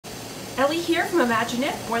Ellie here from Imagine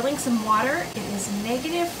It, boiling some water. It is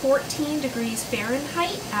negative 14 degrees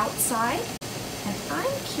Fahrenheit outside, and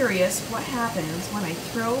I'm curious what happens when I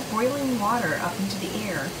throw boiling water up into the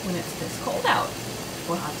air when it's this cold out.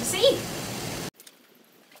 We'll have to see.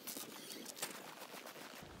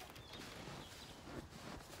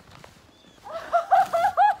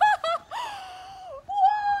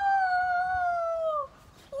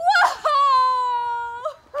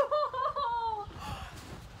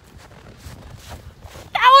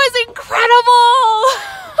 Incredible!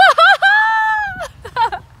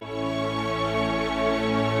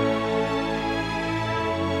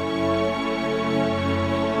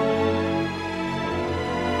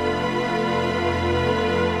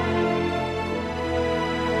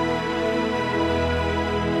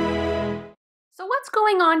 So what's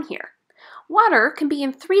going on here? Water can be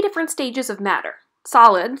in 3 different stages of matter.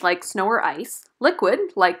 Solid, like snow or ice, liquid,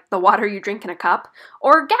 like the water you drink in a cup,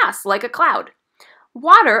 or gas, like a cloud.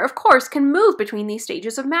 Water, of course, can move between these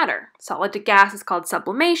stages of matter. Solid to gas is called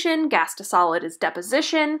sublimation, gas to solid is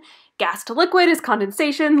deposition, gas to liquid is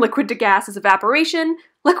condensation, liquid to gas is evaporation,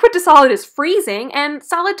 liquid to solid is freezing, and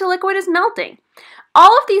solid to liquid is melting.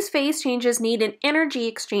 All of these phase changes need an energy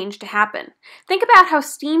exchange to happen. Think about how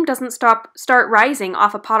steam doesn't start rising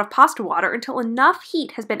off a pot of pasta water until enough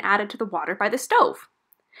heat has been added to the water by the stove.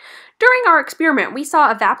 During our experiment, we saw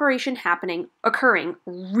evaporation occurring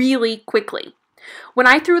really quickly. When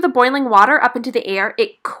I threw the boiling water up into the air,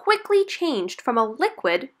 it quickly changed from a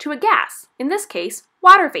liquid to a gas, in this case,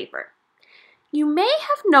 water vapor. You may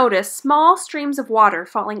have noticed small streams of water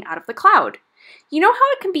falling out of the cloud. You know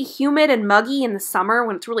how it can be humid and muggy in the summer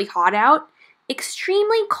when it's really hot out?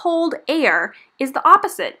 Extremely cold air is the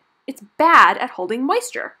opposite. It's bad at holding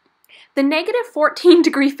moisture. The negative 14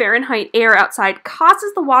 degree Fahrenheit air outside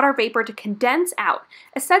causes the water vapor to condense out,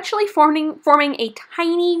 essentially forming a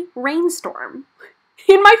tiny rainstorm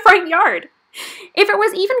in my front yard. If it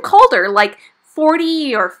was even colder, like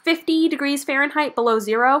 40 or 50 degrees Fahrenheit below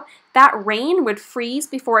zero, that rain would freeze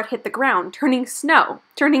before it hit the ground, turning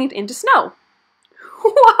it into snow.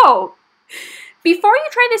 Whoa! Before you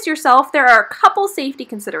try this yourself, there are a couple safety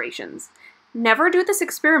considerations. Never do this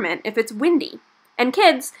experiment if it's windy. And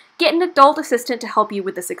kids, get an adult assistant to help you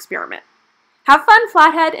with this experiment. Have fun,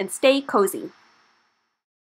 Flathead, and stay cozy.